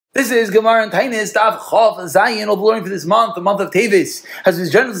This is Gemara and Taanis, Daf Chav Zayin, all learning for this month, the month of Tevis, has been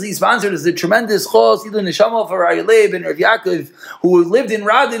generously sponsored as the tremendous Chos, Ilu Neshama for Aryaleh ben Rav Yaakov, who lived in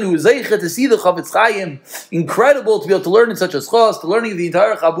Radin, who was Zeicha to see the Chavetz Chaim. Incredible to be able to learn in such a Chos, the learning of the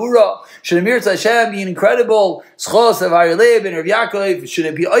entire Chabura. Should Amir Hashem be an incredible Chos of Aryaleh ben Rav Yaakov? Should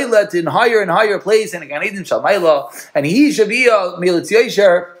it be Oilet in higher and higher place in a Gan Eden Shalmaila? And he should be a Meilitz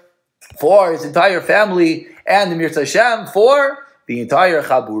Yosher for his entire family, and the Mir Hashem for the entire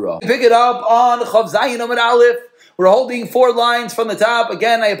Chabura. Pick it up on Chav Zayin Amud Aleph. We're holding 4 lines from the top.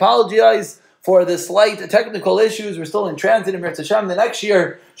 Again, I apologize for the slight technical issues. We're still in transit in Mir Hashem. The next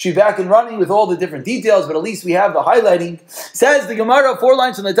year should be back and running with all the different details, but at least we have the highlighting. Says the Gemara, 4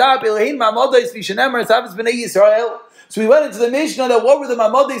 lines from the top. So we went into the Mishnah that what were the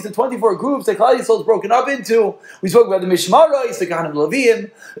Mamadis, the 24 groups that Klal Yisrael is broken up into. We spoke about the Mishmarais, the Kahanim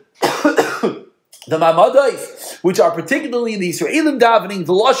Levim, the Mamadais, which are particularly the Yisraelim davening.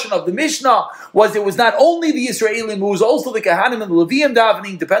 The lashon of the Mishnah was it was not only the Yisraelim, it was also the Kahanim and the Levim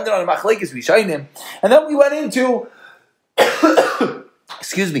davening, depending on the Machlekes Rishayim. And then we went into,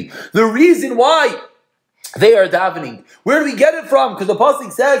 the reason why they are davening. Where do we get it from? Because the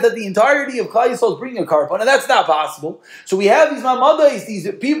pasuk says that the entirety of Klal Yisrael is bringing a carbon, and that's not possible. So we have these mamadais, these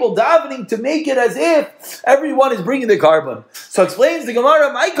people davening to make it as if everyone is bringing the carbon. So explains the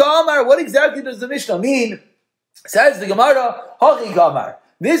Gemara, my Kamar, what exactly does the Mishnah mean? Says the Gemara, Hachi Kamar.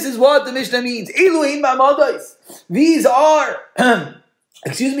 This is what the Mishnah means. Eluhin mamadais. These are,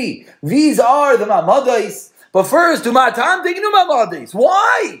 these are the mamadais. But first, to matam taking the mamadais.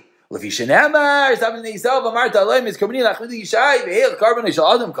 Why? And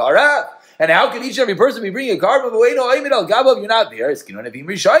how can each and every person be bringing a carbon? You're not there. So they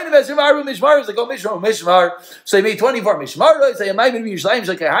made 24 mishmaros.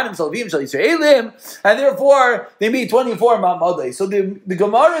 And therefore they made 24 mamadai. So the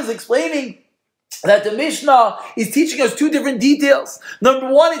Gemara is explaining that the Mishnah is teaching us 2 different details. Number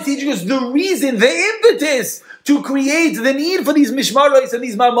 1, it's teaching us the reason, the impetus to create the need for these mishmarais and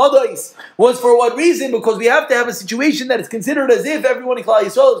these mamadais was for what reason? Because we have to have a situation that is considered as if everyone in Klal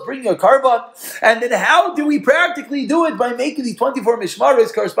Yisrael is bringing a carbon. And then how do we practically do it? By making these 24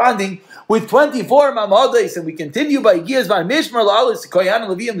 mishmarais corresponding with 24 mamadais. And we continue by Giyaz by Mishmar La'alis Koyan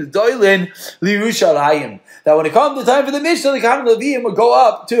Leviyim the Doilin L'Yerushalayim. That when it comes to time for the Mishnah, the Kohanim Leviyim will go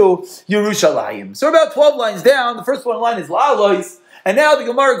up to Yerushalayim. So about 12 lines down, the first line is La'alis. And now the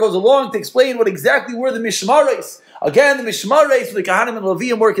Gemara goes along to explain what exactly were the Mishmarais. Again, the Mishmarais, the Kahanim and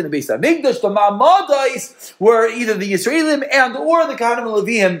Levim work in the Beis HaMikdash. The Mamadais were either the Yisraelim and or the Kahanim and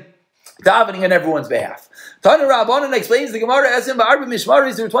Levim davening on everyone's behalf. Tana Rabbanan explains the Gemara, Esim Ba'arba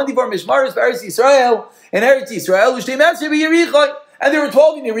Mishmarais, there were 24 Mishmarais for Eretz Yisrael, and Eretz Yisrael, which they mentioned Yerichai. And there were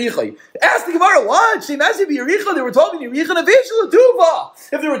 12 in Yerichai. Ask the Gemara, what? There were 12 in Yerichai.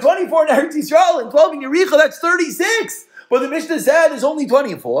 If there were 24 in Eretz Yisrael and 12 in Yerichai, that's 36. But the Mishnah said there's only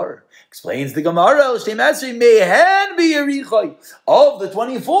 24. Explains the Gemara, of the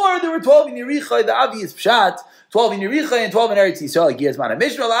 24, there were 12 in Yerichai, the obvious pshat, 12 in Yerichai and 12 in Eretz Yisrael.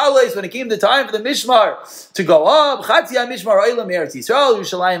 When it came the time for the Mishmar to go up, half came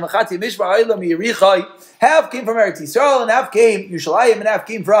from Eretz Yisrael and half came Yushalayim and half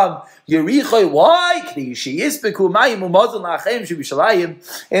came from Yerichai. Why?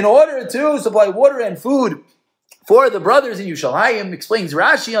 In order to supply water and food for the brothers in Yushalayim. Explains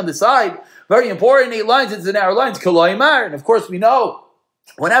Rashi on the side, very important, 8 lines, it's in our lines, Koloimar, and of course we know,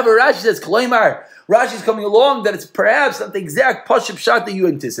 whenever Rashi says Koloimar, Rashi is coming along that it's perhaps not the exact Pashut shot that you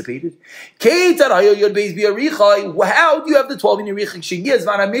anticipated. How do you have the 12 in Yerichai? Shigiyaz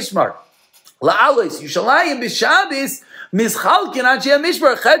Vana Mishmar. La'alos Yushalayim b'Shabbos mischalkin anshe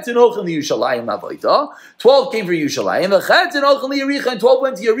mishmar chetzin ochem Yushalayim lavoita. 12 came for Yushalayim. The chetzin ochem Yerichai and 12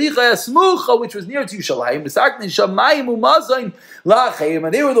 went to Yerichai Smucha, which was near to Yushalayim. B'saknin shamayim umazayin la'cheim,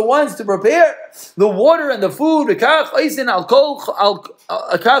 and they were the ones to prepare the water and the food. Kach oisin al kol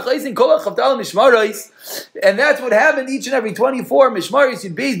kach oisin kol chavtal mishmarais, and that's what happened. Each and every 24 mishmarais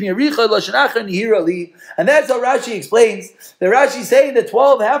you'd base me Yerichai lashanacha nihirali, and that's how Rashi explains. The Rashi saying that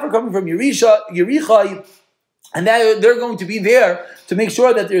 12 half are coming from Yerichai, and now they're going to be there to make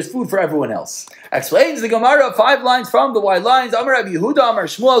sure that there's food for everyone else. Explains the Gemara 5 lines from the wide lines. Amar Rabbi Yehuda, Amar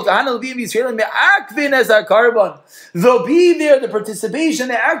Shmuel, Kahana Levim Yisraelim me'akvin as a carbon. They'll be there, the participation,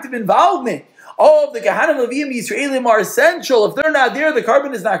 the active involvement of the Kahana Levim Yisraelim are essential. If they're not there, the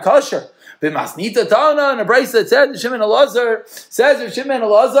carbon is not kosher. B'masnita Tana, and a brace that says, Shimon Elazar, says, Shimon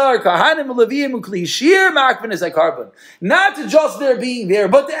Elazar, Kahanim Levim Ukli Shir Makvin is a carbon. Not just their being there,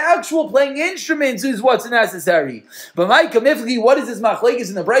 but the actual playing instruments is what's necessary. But my Kamifli, what is this machlekes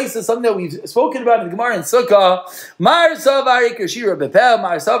in the brace? Is something that we've spoken about in the Gemara in Sukkah. Mar Savari Kashira Bepel,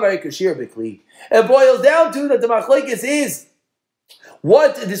 Mar Savari Kashira Bekli. It boils down to that the machlekes is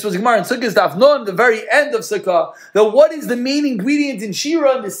what this was Gemara in Sukkah's Daf Nun, the very end of Sukkah. That what is the main ingredient in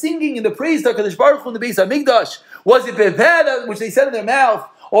Shira and the singing and the praise to HaKadosh Baruch Hu in the Beis HaMikdash? Was it Bepel, which they said in their mouth,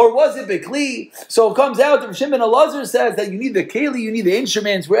 or was it Bekli? So it comes out that Shimon Elazar says that you need the keli, you need the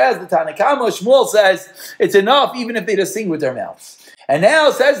instruments, whereas the Tanakama Shmuel says it's enough even if they just sing with their mouths. And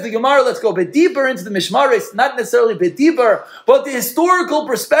now says the Gemara, let's go a bit deeper into the Mishmaris, not necessarily a bit deeper, but the historical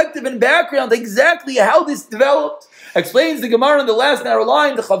perspective and background, exactly how this developed. Explains the Gemara in the last narrow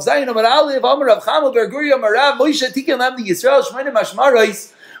line, the Chavzayin Amar Aleph, Amar Rav Chama Bar Guri Amar Rav, Moshe Tiken Lam the Yisrael, Shmeine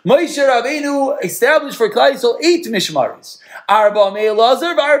Mashmaris, Moshe Rabbeinu established for Klal Yisrael 8 Mishmaris. Arba Mei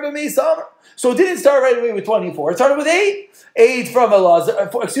Elazar, Arba Mei Samar. So it didn't start right away with 24, it started with 8. 8 from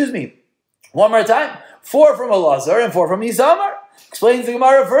Elazar, one more time, 4 from Elazar and 4 from Isamar. Explains the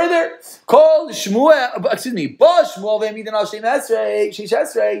Gemara further. Called Shmuel,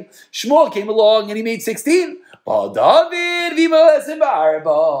 Shmuel came along and he made 16. And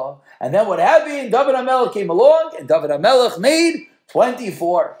then what happened? David HaMelech came along and David HaMelech made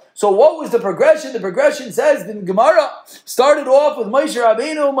 24. So what was the progression? The progression says the Gemara started off with Moshe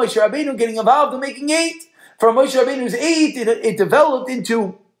Rabbeinu getting involved in making 8. From Moshe Rabbeinu's 8, it developed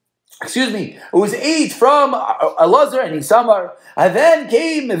into, it was 8 from Elazar and Isamar, and then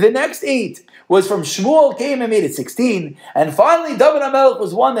came the next 8 was from Shmuel, came and made it 16, and finally David HaMelech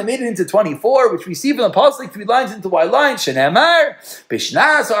was one that made it into 24, which we see from the pasuk 3 lines into Y line. Shenemar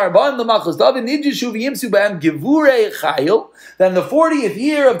b'shnas arba'im l'machos David nidjushu v'yimsu b'am gevurei chayil. Then the 40th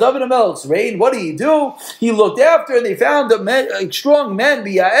year of David HaMelech's reign, what did he do? He looked after, and they found strong men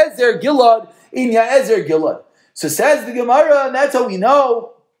b'Yaezer Gilad in Yaezer Gilad. So says the Gemara, and that's how we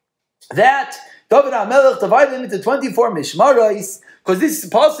know that David HaMelech divided them into 24 mishmaros, because this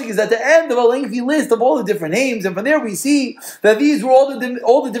pasuk is at the end of a lengthy list of all the different names, and from there we see that these were all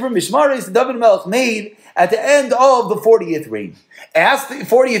the different mishmaros that David HaMelech made at the end of the 40th reign. Ask the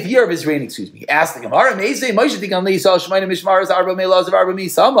 40th year of his reign, Ask the Gemara, Moshe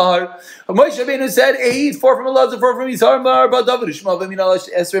Rabbeinu said 8, 4 from Elazar, 4 from Isamar, but David and Shmuel,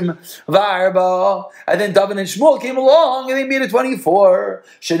 and then David and Shmuel came along and they made it 24.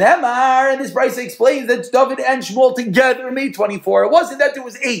 Shenemar, and this Brisa explains that David and Shmuel together made 24. It wasn't that there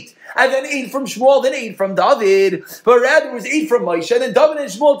was 8, and then 8 from Shmuel, then 8 from David, but rather it was 8 from Moshe, and then David and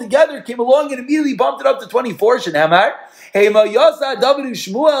Shmuel together came along and immediately bumped it up to 24. Shenemar, Hey Yasa David and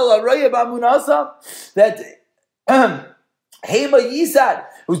Shmuel Araya Bamunasa, that Hema Yisad,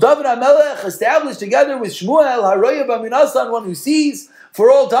 who's David HaMelech established together with Shmuel Haraya Bamunasa, one who sees for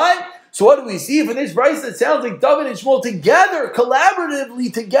all time. So what do we see from this Brisa? It sounds like David and Shmuel together,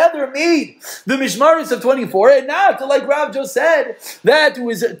 collaboratively together, made the Mishmaris of 24, and not like Rav just said that it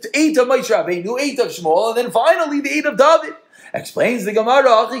was 8 of Moshe Rabbeinu, 8 of Shmuel, and then finally the 8 of David. Explains the Gemara,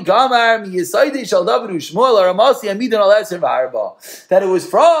 that it was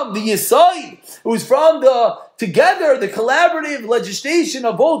from the Yesod, it was from the collaborative legislation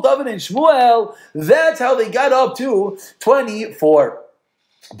of both David and Shmuel. That's how they got up to 24.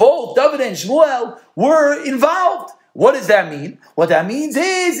 Both David and Shmuel were involved. What does that mean? What that means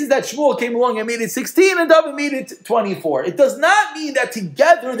is that Shmuel came along and made it 16 and David made it 24. It does not mean that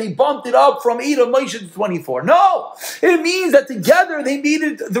together they bumped it up from 8 of Moshe to 24. No! It means that together they made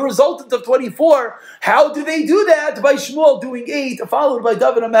it the resultant of 24. How do they do that? By Shmuel doing 8, followed by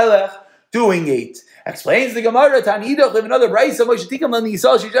David HaMelech doing 8. Explains the Gemara, Tanidach, another Brisa, Moshe Tikam Lan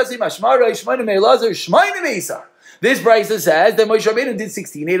Yisrael, Shijasi Mashmara, Shmaine Me'elazar, Shmaine Me'isar. This Brisa says that Moshe Rabbeinu did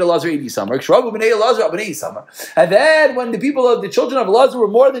 16, 8 Elazar, 8 Isamar. Shrabu b'nei Elazar, b'nei Isamar. And then when the people of the children of Elazar were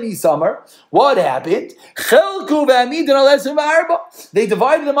more than Isamar, what happened? They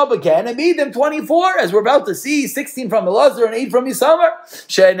divided them up again and made them 24, as we're about to see, 16 from Elazar and 8 from Isamar.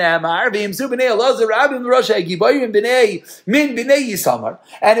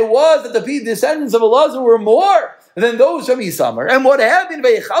 And it was that the descendants of Elazar were more than those from Isamar. And what happened?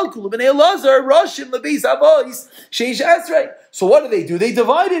 So what do? They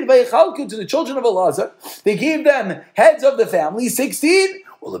divided to the children of Elazar. They gave them heads of the family, 16.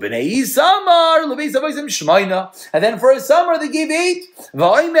 And then for a summer they gave 8. We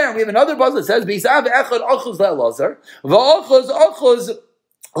have another puzzle that says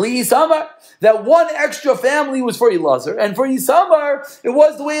Yisamar, that one extra family was for Elazar, and for Yisamar, it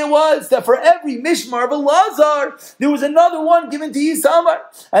was the way it was, that for every mishmar of Elazar, there was another one given to Yisamar,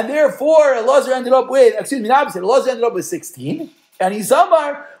 and therefore Elazar ended up with, Elazar ended up with 16, and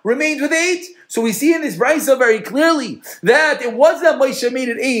Yisamar remained with 8. So we see in this brisa very clearly that it wasn't that Moshe made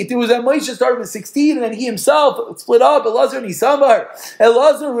it 8. It was that Moshe started with 16 and then he himself split up, Elazar and Yisamar.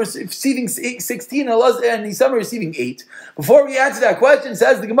 Elazar was receiving 16 and Yisamar receiving 8. Before we answer that question,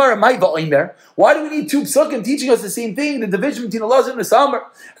 says the Gemara, why do we need 2 psukim teaching us the same thing, the division between Elazar and Yisamar?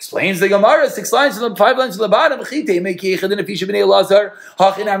 Explains the Gemara, 6 lines to the 5 lines to the bottom.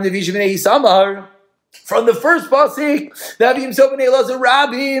 From the first pasuk, that himself and Elazar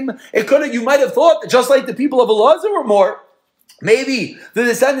Rabim, you might have thought that just like the people of Elazar were more, maybe the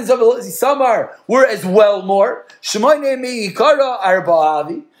descendants of Yisamar were as well more. That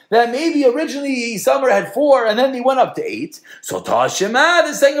maybe originally Yisamar had 4 and then they went up to 8. So Tashema,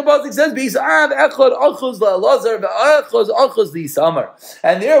 the second pasuk says,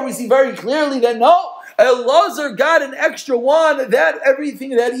 and there we see very clearly that no, Elazar got an extra one, that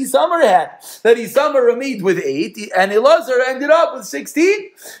everything that Yisamar had. That Yisamar remained with 8, and Elazar ended up with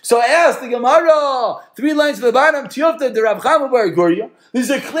 16. So I asked the Gemara, 3 lines to the bottom, Tiyufta de Rav Chama bar Guria. This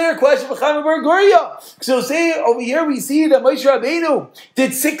is a clear question for Chama bar Guria. So say over here we see that Moshe Rabbeinu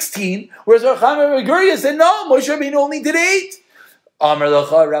did 16, whereas Rav Chama bar Guria said no, Moshe Rabbeinu only did 8. Amar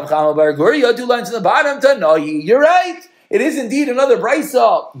Lacha Rav Chama bar Guria, 2 lines to the bottom, Tanayi. You're right. It is indeed another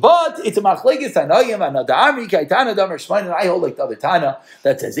brisa, but it's a machlekes tanayim and adamri kaitana damer shmain, and I hold like the other Tana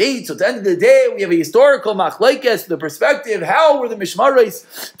that says 8. So at the end of the day, we have a historical machlekes, the perspective, how were the mishmaros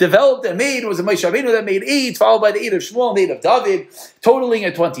developed and made? Was it Moshe Rabbeinu that made 8, followed by the 8 of Shmuel and the 8 of David, totaling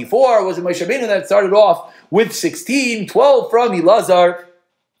at 24? Was it Moshe Rabbeinu that started off with 16, 12 from Elazar,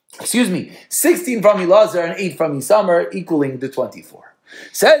 16 from Elazar and 8 from Yisamar, equaling the 24?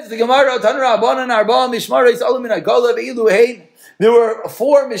 Says the Gemara, there were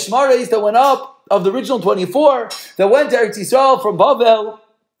 4 mishmaros that went up of the original 24 that went to Eretz Yisrael from Bavel.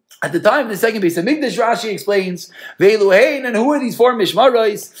 At the time, the second base of Mikdash, Rashi explains, and who are these 4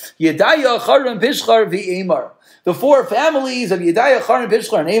 mishmaros? Yedaya, Charan, Pishchar, V'Emar. The 4 families of Yedaya, Charan,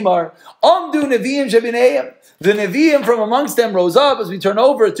 Pishchar, and Emar. Amdu Nevi'im Shebineim. The Nevi'im from amongst them rose up as we turn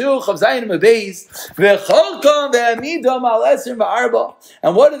over to Chav Zayin Mabeis. V'cholkam ve'amidam al eser v'arba.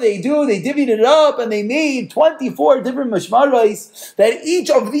 And what did they do? They divvied it up and they made 24 different mishmaros that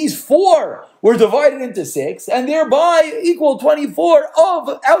each of these 4 were divided into 6 and thereby equal 24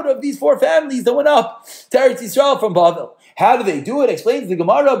 out of these 4 families that went up to Eretz Yisrael from Bavel. How do they do it? Explains the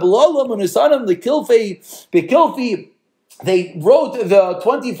Gemara. They wrote the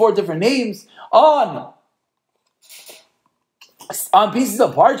 24 different names on pieces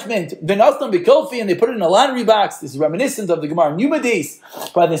of parchment, and they put it in a laundry box. This is reminiscent of the Gemara Numades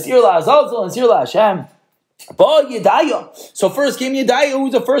by the Sir LaAzazel and Sir LaHashem. So first came Yedaya, who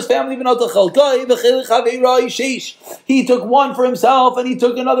was the first family. He took 1 for himself, and he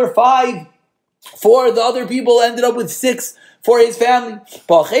took another 5 for the other people. Ended up with 6 for his family.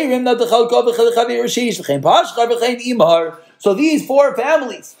 So these 4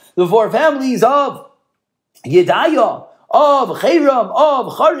 families, the 4 families of Yedaya, of Chayram,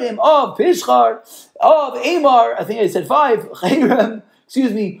 of Charim, of Pishchar, of Emar, I think I said 5, Chayram,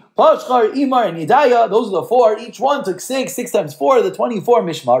 Pashchar, Emar, and Yedaya, those are the 4. Each one took 6 times 4, the 24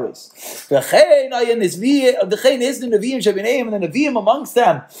 mishmaros. The Chen is the Nevi'im Shebineim, and the Nevi'im amongst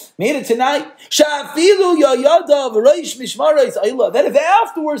them made it tonight. Shafilu Yayadav Reish Mishmaros Ayla. That if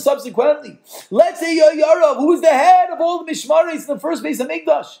afterwards, subsequently, let's say Yayarav, who is the head of all the mishmaros in the first base of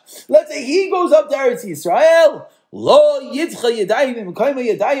Mikdash, let's say he goes up to Eretz Yisrael, Lo Yitzcha Yedayim,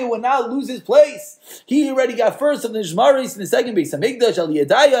 Yedaya will now lose his place. He already got first of the Shmaris in the second base of Mikdash. Al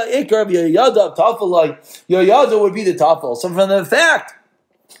Yedaya, Ikar Yoyada, Tafalai. Yoyada would be the Tafel. So from the fact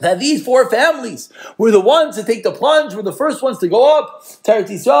that these 4 families were the ones to take the plunge, were the first ones to go up to Eretz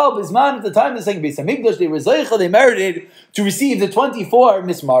Yisrael, Bisman, at the time of the second base of Mikdash, they were Zeicha, they merited to receive the 24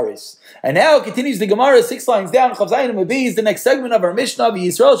 Mismaris. And now continues the Gemara 6 lines down, Chav Zayin Mabeis, the next segment of our Mishnah,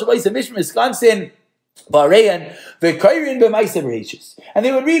 Yisrael Shabbai Mishnah, Wisconsin. And they would read Ma'aseh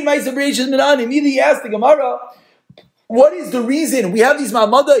Bereishis Minan. Immediately asked the Gemara, what is the reason we have these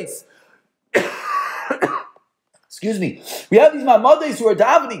Ma'amados? Excuse me. We have these Ma'amados who are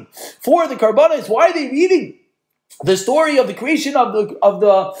davening for the Karbanos. Why are they reading the story of the creation of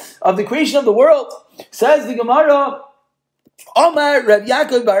the creation of the world? Says the Gemara, Omar Rav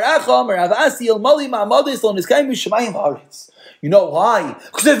Yaakov Bar Acham Rav Asi El Mali Ma'amados Lo Niskayim Shemayim Haaretz. You know why?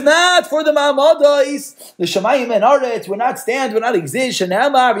 Because if not for the Ma'amadais, the Shemayim and Aretz would not stand, would not exist.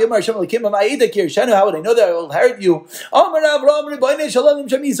 Shenamar, Yomar Hashem Elokim Ma'ida Kirshanu, how would I know that I will inherit you? Amar Avram, Rebbeinu Shalom,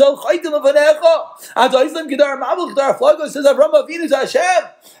 Shem Yisrael, Chaytim Lefanecha. Ad Islam Kedar, Ma'abel Kedar, Flago, says Avram Avinu to Hashem.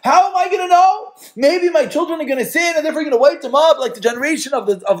 How am I going to know? Maybe my children are going to sin and therefore going to wipe them up like the generation of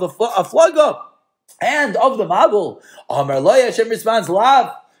Flago and of the Ma'abel. Amar Loi, Hashem responds,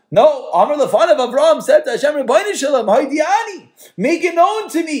 Lav. No, Amar Lefanav Avraham said to Hashem, Rebbeinu Shalom, Haydiani, make it known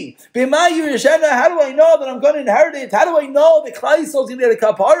to me. How do I know that I'm going to inherit it? How do I know that Klal Yisrael is going to get a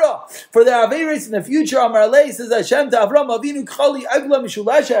kapara for their Averis in the future? Amar Lei says Hashem to Avraham Avinu Kchali Agla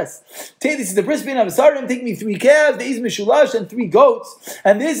Mishulashes. This is the brisbane of Sarim. Take me 3 calves, the Iz Mishulash, and 3 goats,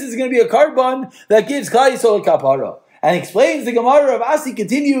 and this is going to be a carbon that gives Klal Yisrael a kapara. And explains the Gemara of Asi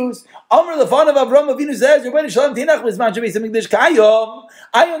continues. Amar Lefanav Avraham Avinu says, Rebbeinu Shalom Tinach B'zman Shebeis HaMikdash Kayom.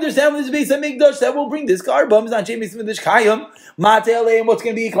 I understand when this Beis HaMikdash that will bring this carbon. It's not Shebeis HaMikdash Kayom. Matei Aleim, what's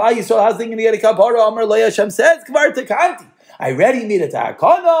going to be Klal Yisrael? How's they going to get a kapara? Amar Lo Hashem says, Kvar Tekanti. I already made a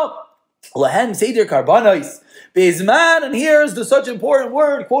ta'akana. Lahem Seder Karbanos. Bezman, and here's the such important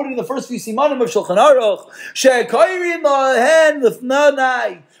word quoted in the first few simanim of Shulchan Aruch. She'kayrim lahen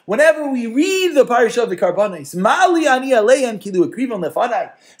lefnanai. Whenever we read the parasha of the Karbanos, Mali ani aleim kilu akrivam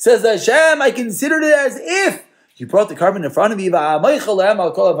lefanai, says Hashem, I considered it as if you brought the carbon in front of me, and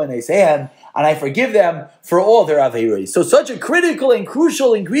I forgive them for all their averos. So such a critical and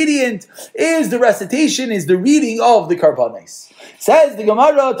crucial ingredient is the recitation, is the reading of the Karbanos. Says the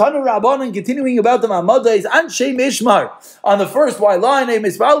Gemara, Tanu Rabbanan, continuing about the Ma'amada, is Anshe Mishmar. On the first white line, a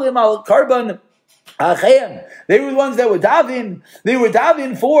Mispalim al Karban. They were the ones that would daven. They were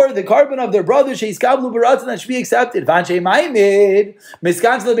daven for the carbon of their brother Sheiskablu Baratzan that should be accepted. Vanshe Maimid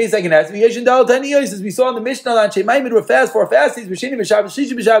Miskansel Beis Hakenes V'Yeshin Dal Taniyos, as we saw in the Mishnah. Vanshe Maimid were fast 4 fastings. B'Sheni B'Shabbos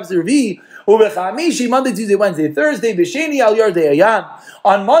Shishi B'Shabbos Revi U'B'Chamishi Monday, Tuesday, Wednesday, Thursday. B'Sheni Al Yardei Ayam.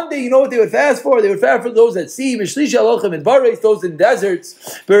 On Monday, you know what they would fast for? They would fast for those at sea. B'Shlishi Al Ochem and Bares, those in deserts.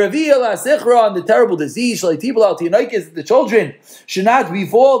 B'Revi Al Asichra, on the terrible disease. Shalaitibel Al Tiyanaikis, the children should not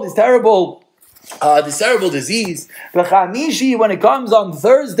befall this terrible disease. V'chamishi, when it comes on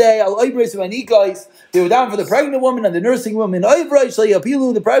Thursday, al oibres v'anikais, they were down for the pregnant woman and the nursing woman. Oibres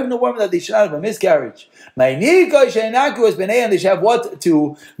shleyapilu, the pregnant woman, that they should not have a miscarriage. Ma'inikai she'enaku es b'nei, and they should have what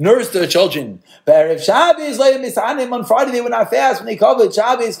to nurse their children. B'erev Shabbos le'misanim, on Friday they would not fast when they covered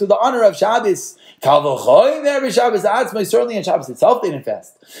Shabbos to the honor of Shabbos. Kalvachoy every Shabbos atzmai, certainly on Shabbos itself they didn't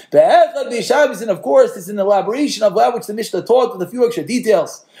fast. Be'echad b'Shabbos, and of course it's an elaboration of that which the Mishnah taught with a few extra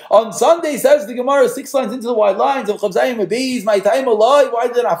details. On Sunday, says the Gemara, 6 lines into the wide lines of Chavzayim Abeis, my time alive, why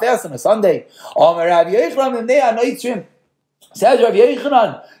did they not fast on a Sunday? Says Rav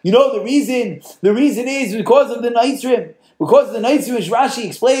Yechanan, you know the reason is because of the Naitzrim. Because of the Naitzrim, which Rashi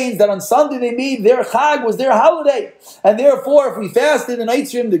explains that on Sunday they made their Chag was their holiday. And therefore, if we fasted the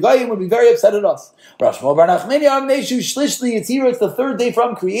Naitzrim, the Goyim would be very upset at us. It's the 3rd day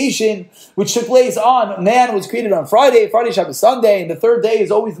from creation, which took place on, man was created on Friday, Shabbos, Sunday, and the 3rd day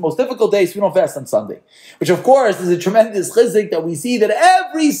is always the most difficult day, so we don't fast on Sunday. Which of course is a tremendous chizik that we see that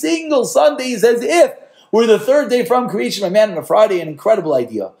every single Sunday is as if we're the 3rd day from creation of man on a Friday, an incredible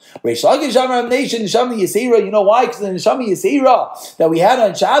idea. Reish Lakish Amar Nation, Neshama Yisera, you know why? Because the Neshama Yisera that we had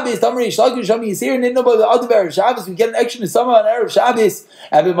on Shabbos, Tamar Reish Lakish Neshama Yisera, and didn't know about the other Erev Shabbos, we get an extra Neshama on Erev Shabbos,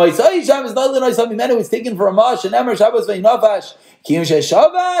 and by Moisai Shabbos, not Lenoi Sami Menu, was taken for a Mash, and Emer Shabbos Ve'inafash, Kiyum Sheh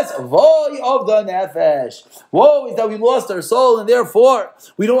Shabbos, Voy of the Nefesh. Woe is that we lost our soul, and therefore,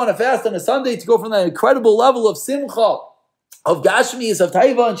 we don't want to fast on a Sunday to go from that incredible level of Simcha, of Gashmis, of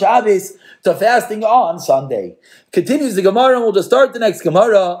Taiva and Shabbos, to fasting on Sunday. Continues the Gemara, and we'll just start the next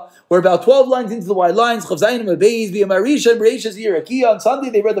Gemara. We're about 12 lines into the wide lines. On Sunday they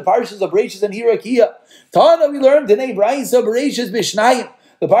read the parashas of Bereshis and Hirakia. Tana, we learned Tanei Braisa Bereshis Bishnayim.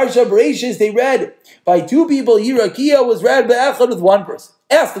 The parsha of Bereshis they read by 2 people. Hirakia was read by Echad with 1 person.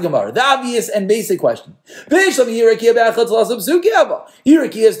 Ask the Gemara, the obvious and basic question. Hirakia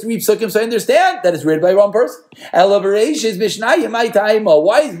has 3 psukim, so I understand that it's read by 1 person. Ela Bereshis Bishnayim, my time.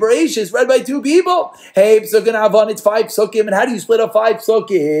 Why is Bereshis read by 2 people? Hey, psukim avon, it's 5 psukim, and how do you split up 5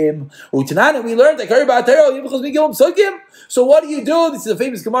 psukim? Utanana, we learned that. So what do you do? This is a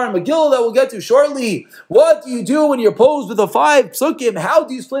famous Gemara in Megillah that we'll get to shortly. What do you do when you're posed with a 5 psukim? How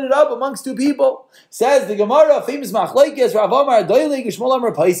do you split it up amongst 2 people? Says the Gemara, famous machlekes, Rav Amar Doilig Shmuel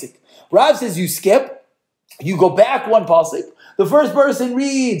Amar Paisik. Rav says you skip, you go back 1 pasuk. The first person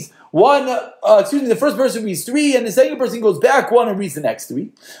reads the first person reads 3, and the second person goes back 1 and reads the next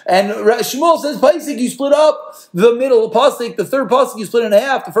 3. And Shmuel says, Paisik, you split up the middle pasuk, the third pasuk you split in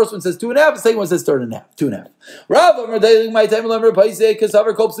half. The first one says 2.5, the second one says 2.5. Rav,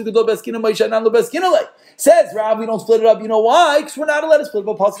 says Rav, we don't split it up. You know why? Because we're not allowed to split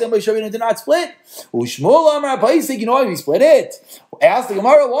up a pasuk and Moshe did not split. Shmuel Amar Paisik, you know why we split it? Ask the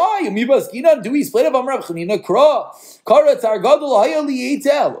Gemara why. Do we split it? Rav Chanina Kra. Karatz Argadol Hayali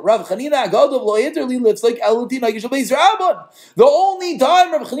Etel. Rav Chanina Agadol Lo Eterli lives like Elutin Agishal Beis Rabban. The only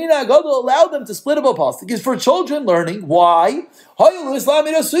time Rav Chanina Agadol allowed them to split up a pasuk is for children learning. Why? Hayalu Islam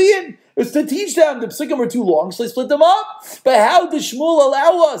Irasuyin. It's to teach them the psukim are too long, so they split them up. But how does Shmuel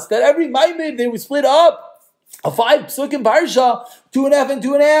allow us that every Maimid they would split up a 5 psukim parsha, 2.5 and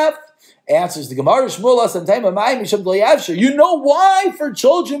 2.5? Answers the Gemara, Shmuel sometime you know why for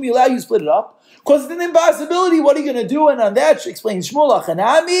children we allow you to split it up? Because it's an impossibility. What are you going to do? And on that explains Shmuel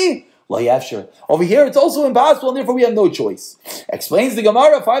Achanami. Over here it's also impossible, and therefore we have no choice. Explains the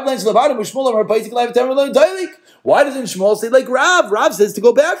Gemara 5 lines to the bottom. Why doesn't Shmuel say like Rav? Rav says to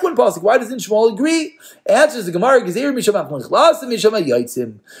go back 1 pasuk. Why doesn't Shmuel agree? Answers the Gemara,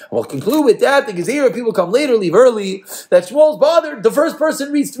 we'll conclude with that. The Gezeira people come later, leave early. That Shmuel's bothered. The first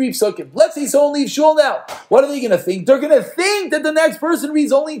person reads 3 psukim. Let's say someone leaves shul now. What are they going to think? They're going to think that the next person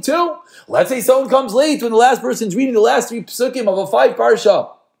reads only 2. Let's say someone comes late when the last person's reading the last 3 psukim of a 5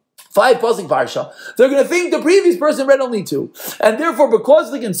 parsha. 5 pasuk parsha. They're going to think the previous person read only 2, and therefore, because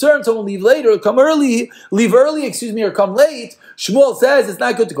of the concern, someone leave late or come early, or come late. Shmuel says it's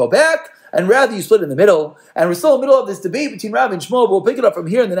not good to go back, and rather you split in the middle. And we're still in the middle of this debate between Rav and Shmuel. We'll pick it up from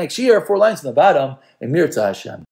here in the next year. 4 lines from the bottom. And Mirza Hashem.